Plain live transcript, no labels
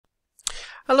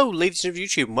Hello ladies of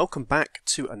YouTube and welcome back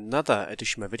to another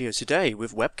edition of my video today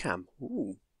with webcam.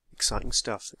 Ooh, exciting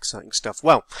stuff, exciting stuff.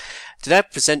 Well, today I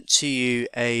present to you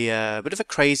a bit of a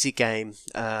crazy game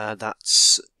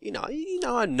that's,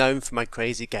 I'm known for my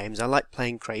crazy games. I like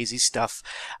playing crazy stuff,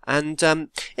 and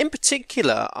in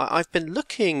particular I've been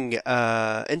looking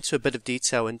into a bit of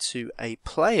detail into a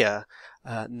player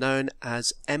known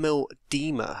as Emil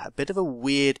Diemer, a bit of a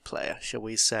weird player, shall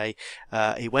we say.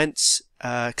 He went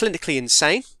clinically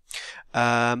insane,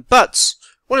 but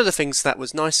one of the things that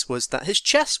was nice was that his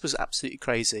chess was absolutely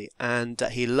crazy, and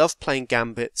he loved playing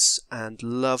gambits and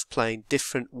loved playing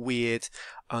different weird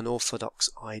unorthodox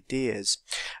ideas.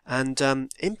 And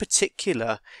in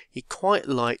particular he quite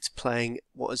liked playing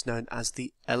what is known as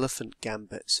the Elephant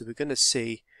Gambit. So we're going to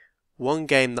see one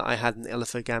game that I had in the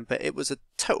Elephant Gambit. It was a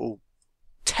total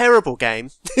terrible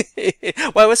game.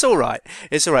 Well, it's alright,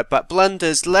 but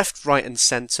blunders left, right and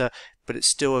centre, but it's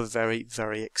still a very,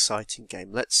 very exciting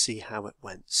game. Let's see how it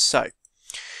went. So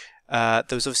there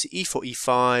was obviously e4,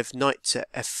 e5, knight to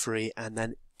f3 and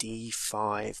then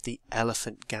d5, the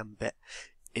Elephant Gambit.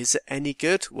 Is it any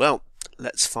good? Well,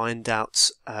 let's find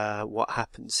out what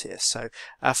happens here. So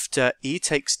after e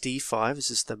takes d5,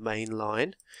 this is the main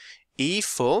line,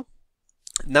 e4.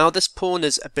 Now this pawn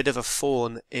is a bit of a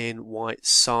thorn in white's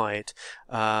side.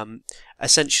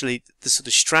 Essentially the sort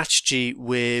of strategy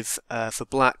with for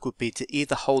black would be to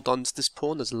either hold on to this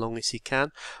pawn as long as he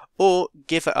can, or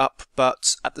give it up,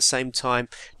 but at the same time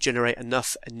generate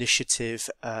enough initiative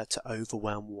to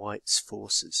overwhelm white's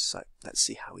forces. So let's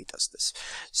see how he does this.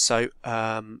 So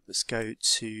let's go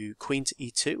to queen to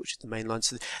e2, which is the main line.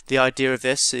 So the idea of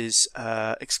this is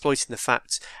exploiting the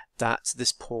fact that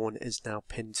this pawn is now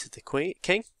pinned to the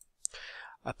king.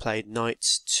 I played knight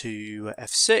to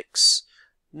f6,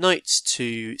 knight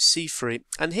to c3,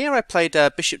 and here I played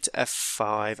bishop to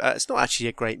f5. It's not actually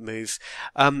a great move.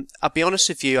 I'll be honest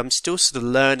with you, I'm still sort of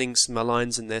learning some of my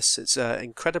lines in this. It's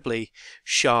incredibly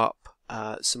sharp,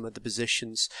 some of the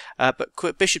positions,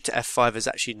 but bishop to f5 is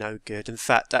actually no good. In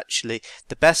fact, actually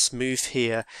the best move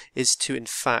here is to in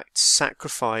fact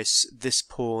sacrifice this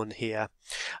pawn here,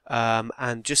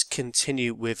 and just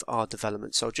continue with our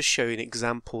development. So I'll just show you an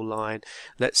example line.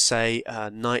 Let's say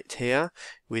knight here,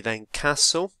 we then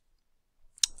castle,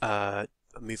 a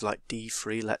move like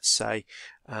d3 let's say,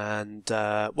 and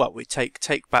well, we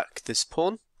take back this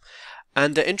pawn.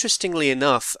 And interestingly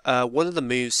enough, one of the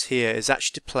moves here is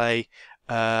actually to play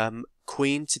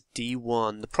queen to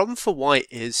d1. The problem for white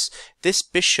is this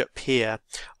bishop here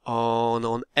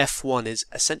on f1 is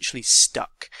essentially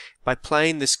stuck. By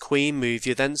playing this queen move,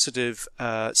 you're then sort of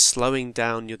slowing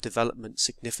down your development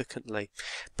significantly.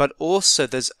 But also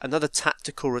there's another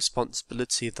tactical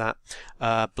responsibility that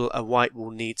a white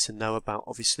will need to know about.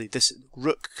 Obviously this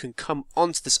rook can come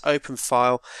onto this open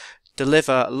file,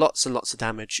 deliver lots and lots of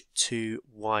damage to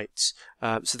white.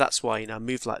 So that's why, a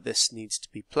move like this needs to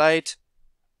be played.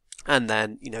 And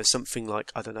then, something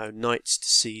like, I don't know, knight to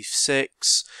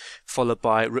c6, followed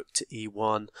by rook to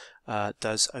e1,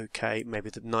 does okay.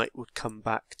 Maybe the knight would come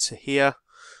back to here,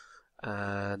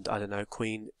 and I don't know,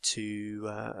 queen to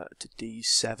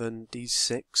d7,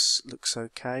 d6 looks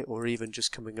okay, or even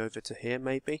just coming over to here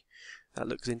maybe. That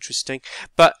looks interesting.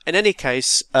 But in any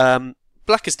case,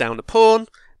 black is down a pawn,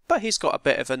 but he's got a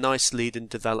bit of a nice lead in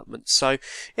development. So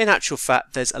in actual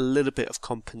fact, there's a little bit of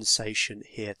compensation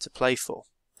here to play for.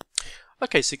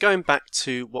 Okay, so going back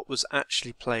to what was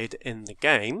actually played in the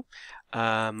game,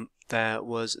 there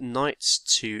was knight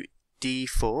to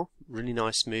d4, really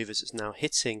nice move as it's now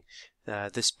hitting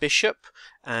this bishop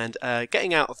and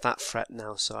getting out of that threat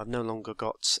now. So I've no longer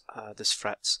got this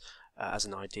threat as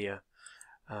an idea.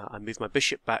 I moved my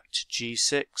bishop back to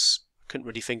g6. Couldn't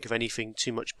really think of anything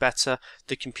too much better.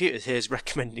 The computer here is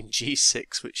recommending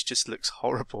g6, which just looks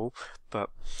horrible, but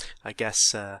I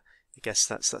guess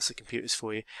that's the computers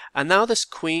for you. And now this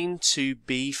queen to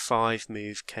b5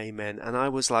 move came in, and I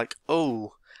was like,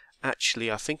 oh,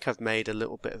 actually I think I've made a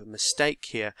little bit of a mistake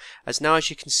here, as now as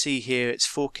you can see here it's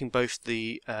forking both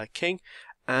the king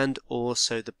and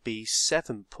also the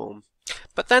b7 pawn.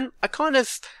 But then I kind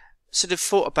of sort of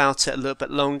thought about it a little bit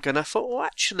longer, and I thought, well,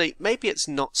 actually maybe it's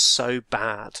not so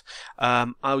bad.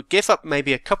 I would give up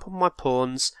maybe a couple of my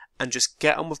pawns and just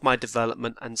get on with my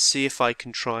development and see if I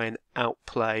can try and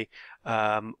outplay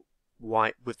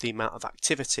white with the amount of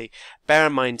activity. Bear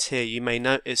in mind here, you may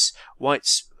notice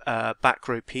white's back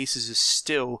row pieces are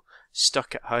still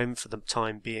stuck at home for the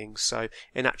time being, so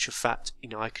in actual fact,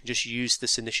 I can just use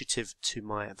this initiative to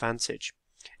my advantage.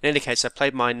 In any case, I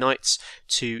played my knights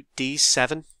to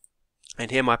d7, and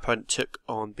here my opponent took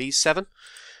on b7,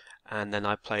 and then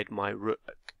I played my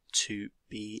rook to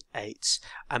b8.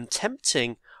 I'm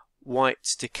tempting white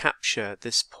to capture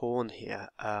this pawn here.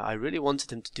 I really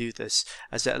wanted him to do this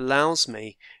as it allows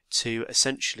me to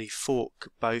essentially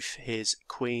fork both his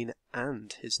queen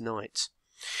and his knight.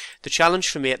 The challenge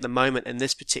for me at the moment in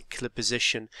this particular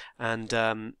position, and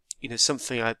you know,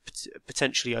 something I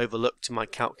potentially overlooked in my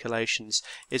calculations,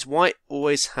 is white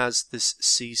always has this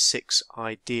c6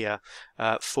 idea,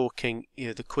 forking, you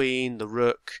know, the queen, the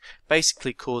rook,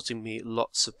 basically causing me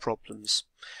lots of problems.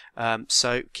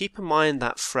 So keep in mind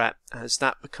that threat, as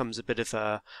that becomes a bit of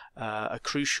a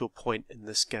crucial point in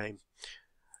this game.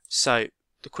 So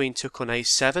the queen took on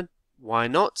a7. Why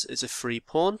not? It's a free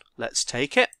pawn. Let's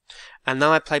take it. And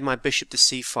now I played my bishop to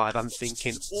c5. I'm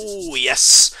thinking, oh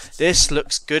yes, this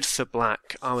looks good for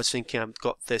black. I was thinking, I've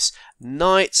got this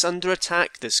knight's under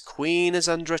attack, this queen is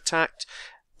under attack.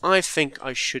 I think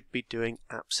I should be doing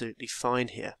absolutely fine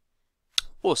here.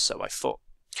 Or so I thought.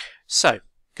 So,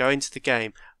 going to the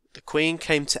game, the queen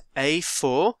came to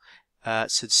a4,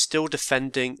 so still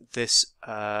defending this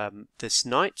this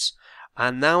knight.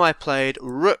 And now I played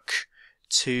rook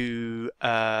to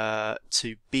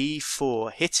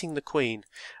b4, hitting the queen.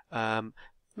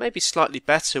 Maybe slightly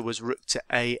better was rook to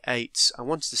a8. I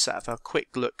wanted to have a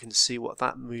quick look and see what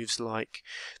that move's like,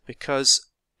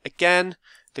 because again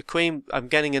the queen, I'm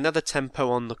getting another tempo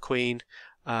on the queen.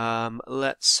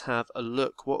 Let's have a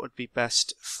look what would be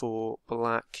best for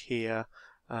black here.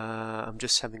 I'm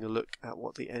just having a look at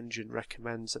what the engine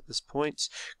recommends at this point.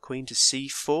 Queen to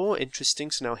c4,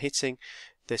 interesting. So now hitting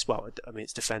this, well, I mean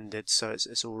it's defended, so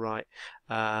it's all right.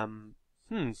 I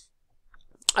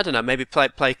don't know, maybe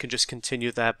play can just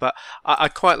continue there, but I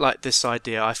quite like this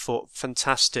idea. I thought,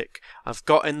 fantastic, I've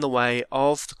got in the way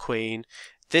of the queen.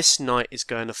 This knight is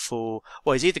going to fall.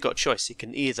 Well, he's either got a choice. He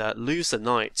can either lose the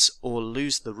knight or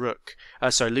lose the rook.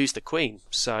 Lose the queen.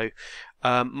 So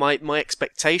my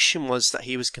expectation was that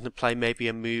he was going to play maybe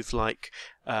a move like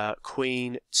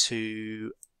queen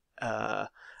to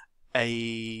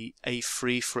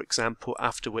a3, for example,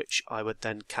 after which I would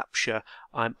then capture.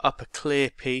 I'm up a clear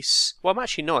piece. Well, I'm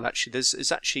actually not. Actually,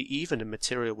 it's actually even in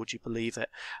material, would you believe it?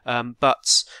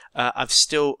 But I've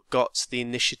still got the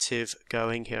initiative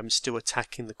going here. I'm still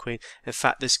attacking the queen. In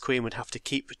fact, this queen would have to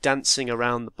keep dancing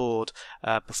around the board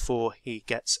before he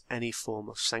gets any form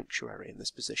of sanctuary in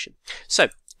this position. So,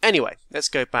 anyway, let's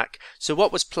go back. So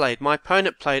what was played? My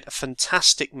opponent played a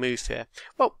fantastic move here.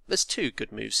 Well, there's two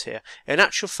good moves here. In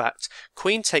actual fact,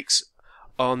 queen takes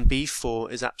on b4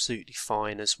 is absolutely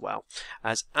fine as well,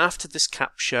 as after this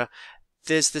capture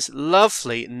there's this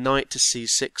lovely knight to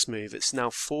c6 move. It's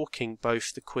now forking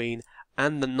both the queen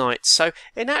and the knight. So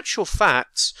in actual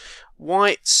fact,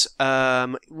 white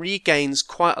regains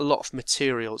quite a lot of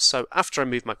material. So after I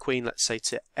move my queen, let's say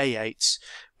to a8,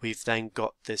 we've then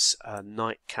got this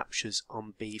knight captures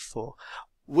on b4.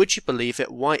 Would you believe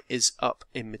it? White is up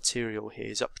in material here.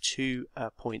 He's up 2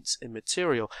 points in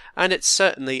material, and it's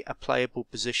certainly a playable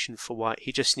position for white.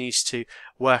 He just needs to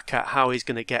work out how he's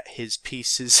going to get his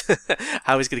pieces,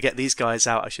 how he's going to get these guys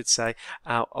out, I should say,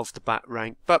 out of the back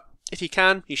rank. But if he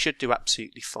can, he should do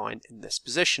absolutely fine in this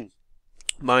position.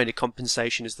 My only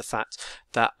compensation is the fact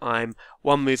that I'm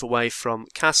one move away from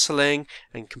castling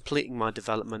and completing my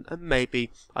development, and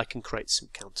maybe I can create some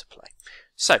counterplay.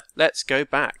 So let's go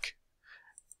back.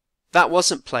 That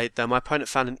wasn't played though. My opponent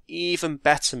found an even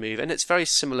better move, and it's very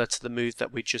similar to the move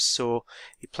that we just saw.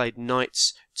 He played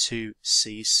knights to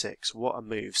c6. What a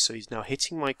move. So he's now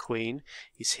hitting my queen,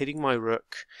 he's hitting my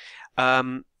rook. A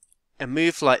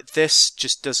move like this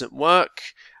just doesn't work.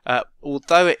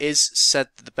 Although it is said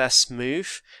the best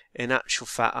move, in actual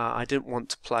fact I didn't want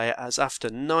to play it, as after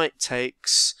knight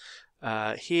takes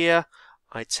here,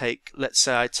 I take, let's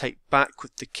say I take back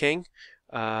with the king.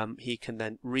 He can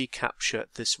then recapture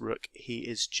this rook. He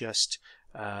is just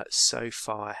so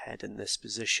far ahead in this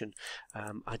position.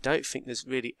 I don't think there's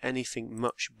really anything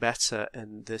much better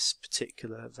in this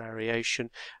particular variation.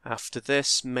 After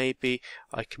this, maybe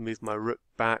I can move my rook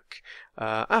back,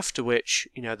 after which,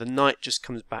 you know, the knight just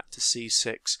comes back to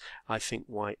c6. I think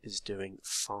white is doing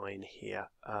fine here.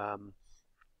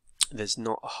 There's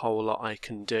not a whole lot I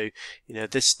can do. You know,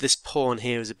 this pawn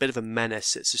here is a bit of a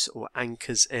menace. It's just sort of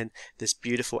anchors in this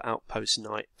beautiful outpost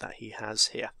knight that he has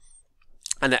here.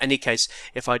 And in any case,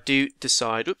 if I do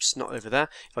decide, oops, not over there,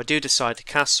 if I do decide to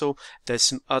castle, there's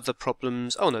some other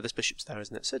problems. Oh no, this bishop's there,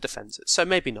 isn't it? So it defends it. So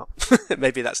maybe not.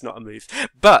 Maybe that's not a move.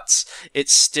 But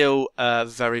it's still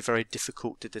very, very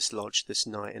difficult to dislodge this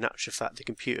knight. In actual fact, the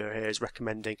computer here is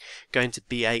recommending going to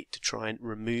b8 to try and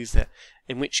remove it.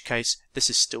 In which case, this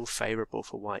is still favourable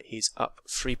for white. He's up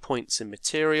 3 points in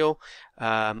material.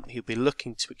 He'll be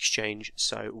looking to exchange,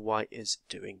 so white is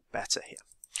doing better here.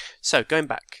 So going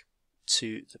back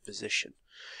to the position.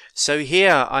 So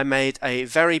here I made a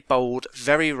very bold,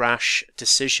 very rash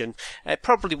decision. It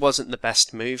probably wasn't the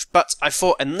best move, but I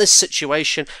thought in this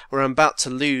situation where I'm about to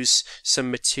lose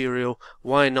some material,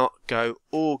 why not go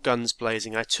all guns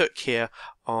blazing? I took here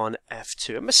on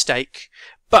F2. A mistake,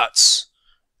 but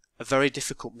a very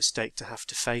difficult mistake to have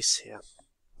to face here.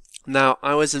 Now,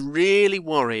 I was really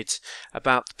worried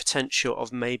about the potential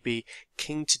of maybe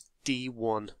king to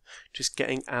d1, just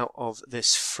getting out of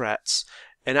this threat.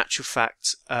 In actual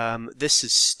fact, this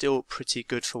is still pretty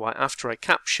good for white. After I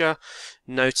capture,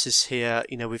 notice here,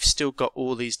 we've still got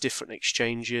all these different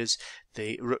exchanges.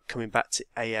 The rook coming back to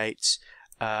a8.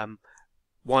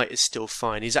 White is still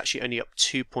fine. He's actually only up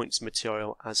 2 points of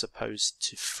material as opposed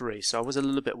to 3. So I was a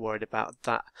little bit worried about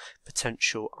that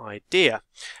potential idea.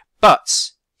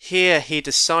 But here he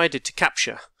decided to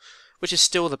capture, which is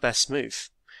still the best move,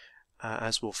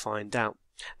 as we'll find out.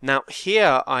 Now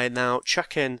here I now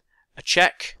chuck in a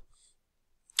check,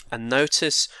 and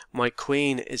notice my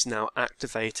queen is now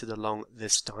activated along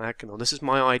this diagonal. This is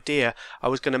my idea. I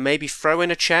was going to maybe throw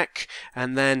in a check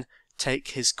and then take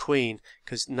his queen,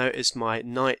 because notice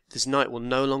this knight will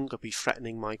no longer be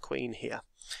threatening my queen here.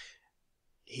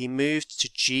 He moved to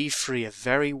g3, a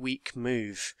very weak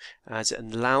move, as it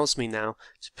allows me now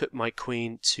to put my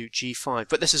queen to g5.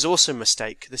 But this is also a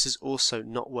mistake. This is also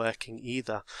not working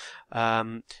either.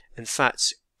 In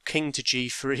fact, king to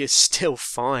g3 is still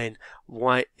fine.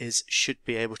 White should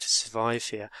be able to survive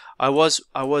here. I was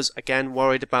again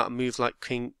worried about a move like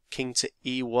king to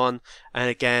e1, and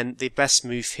again the best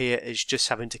move here is just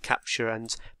having to capture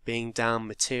and being down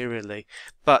materially.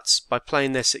 But by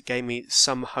playing this, it gave me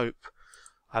some hope.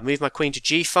 I moved my queen to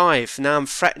g5. Now I'm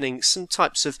threatening some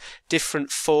types of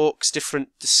different forks, different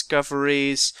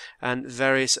discoveries, and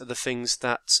various other things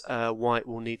that white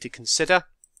will need to consider.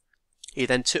 He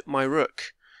then took my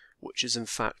rook, which is in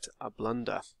fact a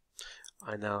blunder.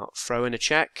 I now throw in a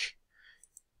check.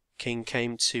 King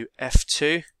came to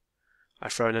f2. I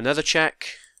throw in another check.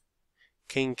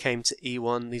 King came to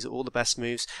e1. These are all the best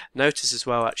moves. Notice as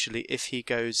well, actually, if he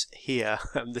goes here,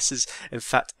 this is in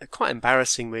fact a quite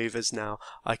embarrassing move, as now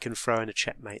I can throw in a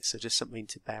checkmate, so just something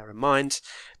to bear in mind.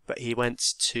 But he went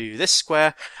to this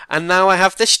square, and now I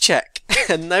have this check.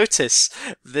 And notice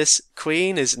this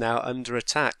queen is now under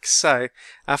attack. So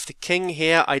after king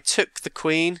here, I took the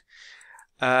queen,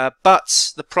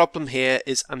 but the problem here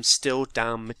is I'm still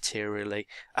down materially.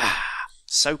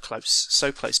 So close,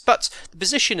 so close. But the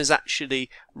position is actually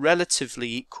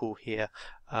relatively equal here.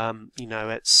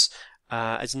 It's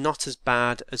not as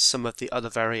bad as some of the other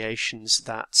variations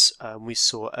that we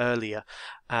saw earlier.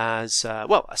 As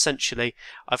well, essentially,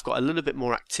 I've got a little bit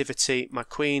more activity. My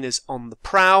queen is on the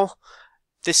prowl.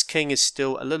 This king is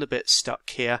still a little bit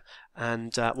stuck here,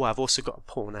 and well, I've also got a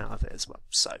pawn out of it as well.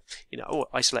 So,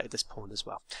 isolated this pawn as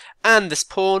well. And this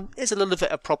pawn is a little bit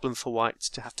of a problem for white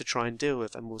to have to try and deal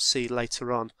with, and we'll see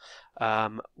later on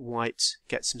white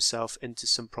gets himself into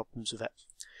some problems with it.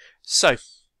 So,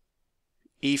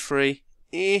 e3,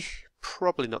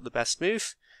 probably not the best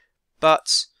move,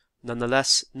 but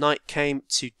nonetheless, knight came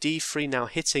to d3, now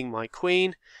hitting my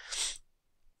queen.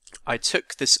 I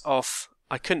took this off.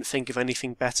 I couldn't think of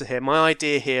anything better here. My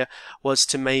idea here was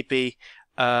to maybe,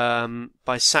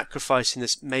 by sacrificing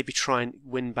this, maybe try and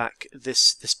win back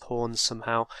this pawn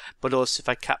somehow. But also, if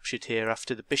I captured here,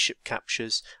 after the bishop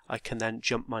captures, I can then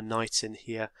jump my knight in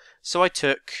here. So I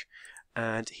took,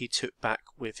 and he took back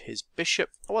with his bishop.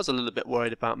 I was a little bit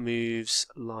worried about moves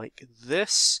like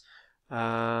this.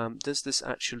 Does this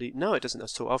actually... No, it doesn't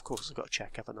at all. Of course, I've got to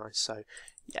check, haven't I? So,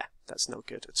 yeah, that's no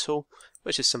good at all.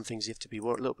 Which is some things you have to be a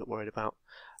little bit worried about.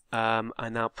 I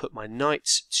now put my knight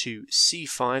to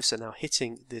c5, so now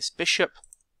hitting this bishop.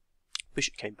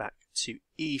 Bishop came back to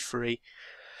e3.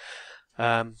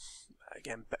 Again,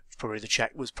 probably the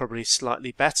check was probably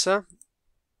slightly better.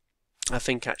 I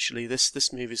think actually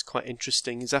this move is quite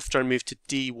interesting. Is after I move to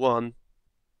d1,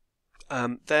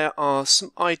 there are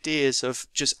some ideas of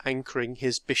just anchoring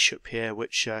his bishop here,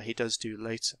 which he does do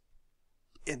later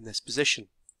in this position.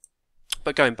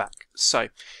 But going back, so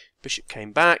bishop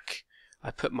came back.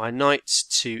 I put my knight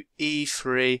to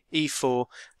e3, e4,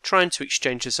 trying to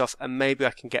exchange this off, and maybe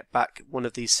I can get back one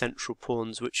of these central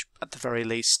pawns, which at the very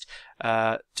least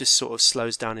just sort of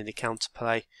slows down any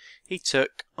counterplay. He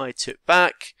took, I took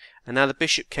back, and now the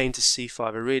bishop came to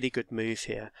c5, a really good move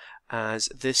here, as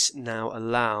this now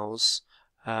allows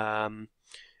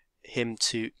him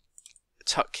to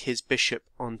tuck his bishop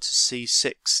onto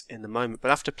c6 in the moment.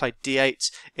 But after play d8,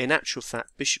 in actual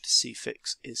fact, bishop to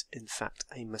c6 is in fact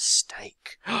a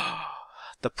mistake.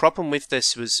 The problem with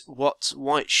this was what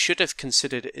white should have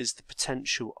considered is the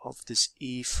potential of this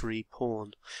e3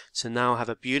 pawn. So now I have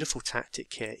a beautiful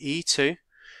tactic here. e2,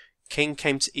 king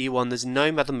came to e1. There's no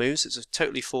other moves. It's a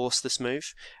totally forced this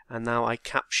move. And now I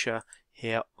capture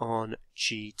here on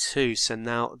g2. So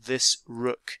now this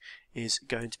rook is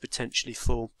going to potentially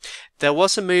fall. There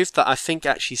was a move that I think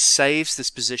actually saves this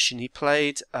position. He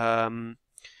played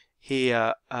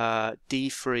here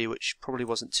d3, which probably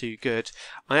wasn't too good.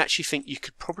 I actually think you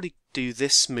could probably do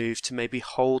this move to maybe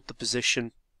hold the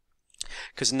position,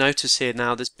 because notice here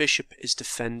now this bishop is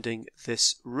defending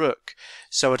this rook,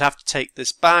 so I'd have to take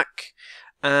this back,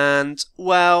 and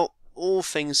well, all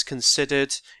things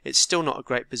considered, it's still not a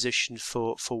great position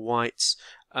for white.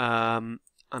 I'm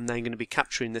then going to be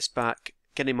capturing this back,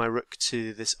 getting my rook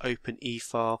to this open e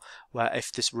file, where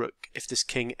if this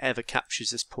king ever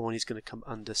captures this pawn, he's going to come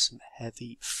under some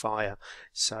heavy fire.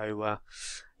 So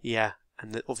yeah,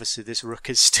 and obviously this rook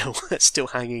is still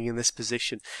hanging in this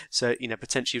position. So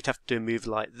potentially you'd have to do a move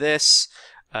like this.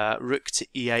 Rook to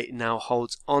e8 now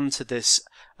holds on to this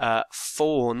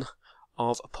fawn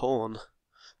of a pawn.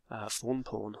 Fawn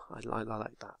pawn. I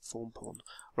like that, fawn pawn.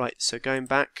 Right, so going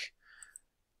back.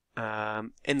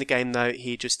 In the game though,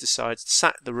 he just decides to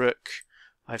sack the rook.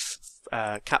 I've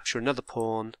capture another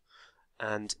pawn,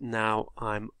 and now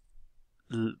I'm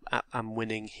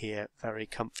winning here very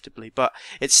comfortably. But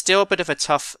it's still a bit of a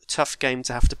tough game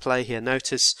to have to play here.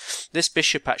 Notice this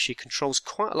bishop actually controls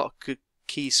quite a lot of good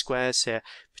key squares here,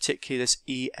 particularly this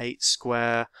e8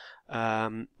 square,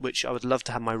 which I would love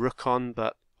to have my rook on,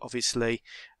 but obviously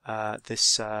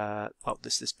this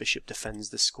bishop defends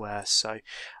the square. So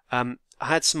I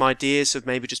had some ideas of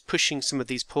maybe just pushing some of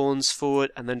these pawns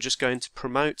forward and then just going to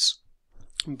promote,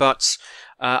 but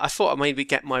I thought I'd maybe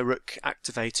get my rook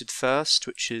activated first,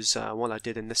 which is what I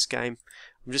did in this game.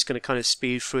 I'm just going to kind of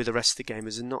speed through the rest of the game.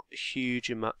 There's not a huge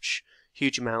amount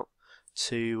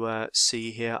to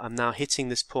see here. I'm now hitting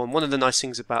this pawn. One of the nice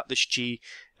things about this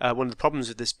one of the problems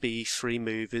with this b3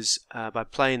 move is by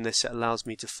playing this, it allows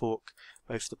me to fork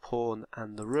both the pawn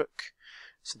and the rook.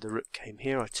 So the rook came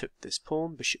here, I took this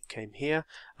pawn, bishop came here.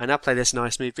 I now play this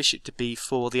nice move, bishop to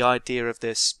b4. The idea of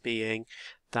this being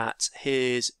that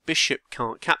his bishop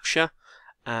can't capture,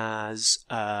 as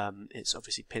it's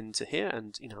obviously pinned to here,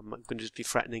 and I'm going to just be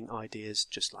threatening ideas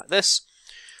just like this.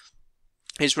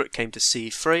 His rook came to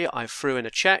c3, I threw in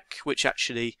a check, which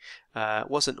actually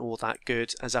wasn't all that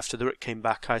good, as after the rook came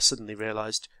back I suddenly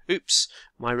realised, oops,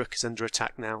 my rook is under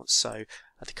attack now, so I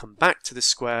had to come back to the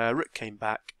square, rook came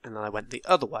back, and then I went the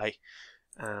other way,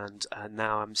 and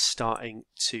now I'm starting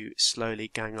to slowly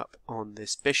gang up on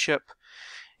this bishop.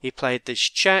 He played this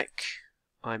check,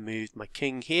 I moved my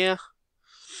king here.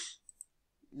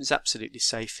 It was absolutely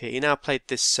safe here. He now played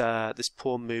this this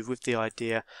pawn move with the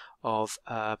idea of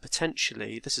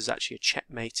potentially, this is actually a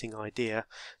checkmating idea,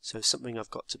 so something I've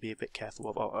got to be a bit careful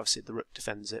of. Obviously the rook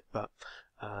defends it, but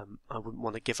I wouldn't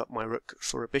want to give up my rook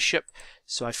for a bishop,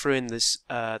 so I threw in this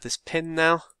this pin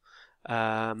now.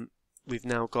 We've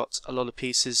now got a lot of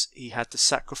pieces. He had to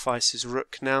sacrifice his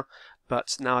rook now,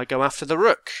 but now I go after the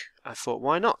rook. I thought,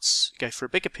 why not go for a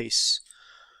bigger piece?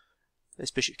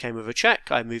 This bishop came with a check.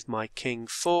 I moved my king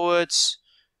forwards.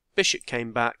 Bishop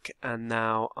came back, and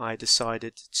now I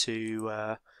decided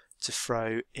to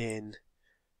throw in,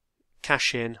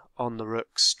 cash in on the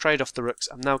rooks, trade off the rooks.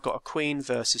 I've now got a queen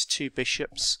versus two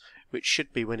bishops, which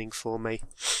should be winning for me.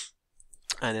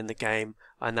 And in the game,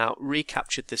 I now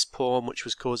recaptured this pawn, which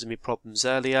was causing me problems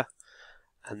earlier.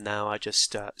 And now I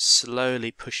just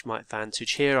slowly push my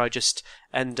advantage here. I just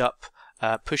end up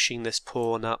pushing this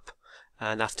pawn up.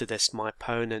 And after this, my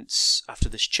opponent's, after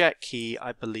this check, he,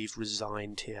 I believe,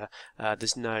 resigned here.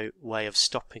 There's no way of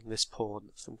stopping this pawn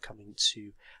from coming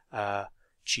to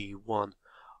g1.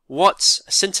 What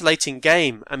a scintillating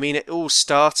game. I mean, it all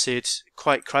started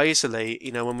quite crazily,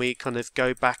 when we kind of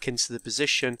go back into the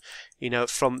position,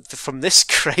 from this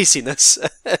craziness.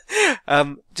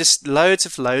 Just loads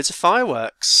of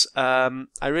fireworks. I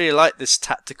really like this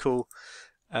tactical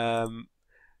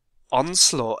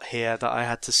onslaught here that I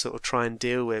had to sort of try and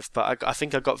deal with, but I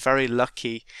think I got very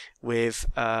lucky with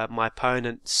my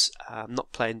opponents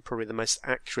not playing probably the most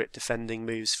accurate defending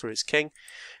moves for his king,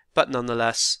 but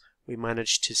nonetheless we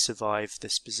managed to survive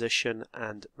this position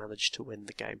and managed to win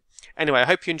the game. Anyway, I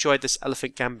hope you enjoyed this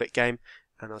Elephant Gambit game,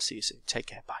 and I'll see you soon. Take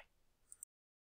care, bye.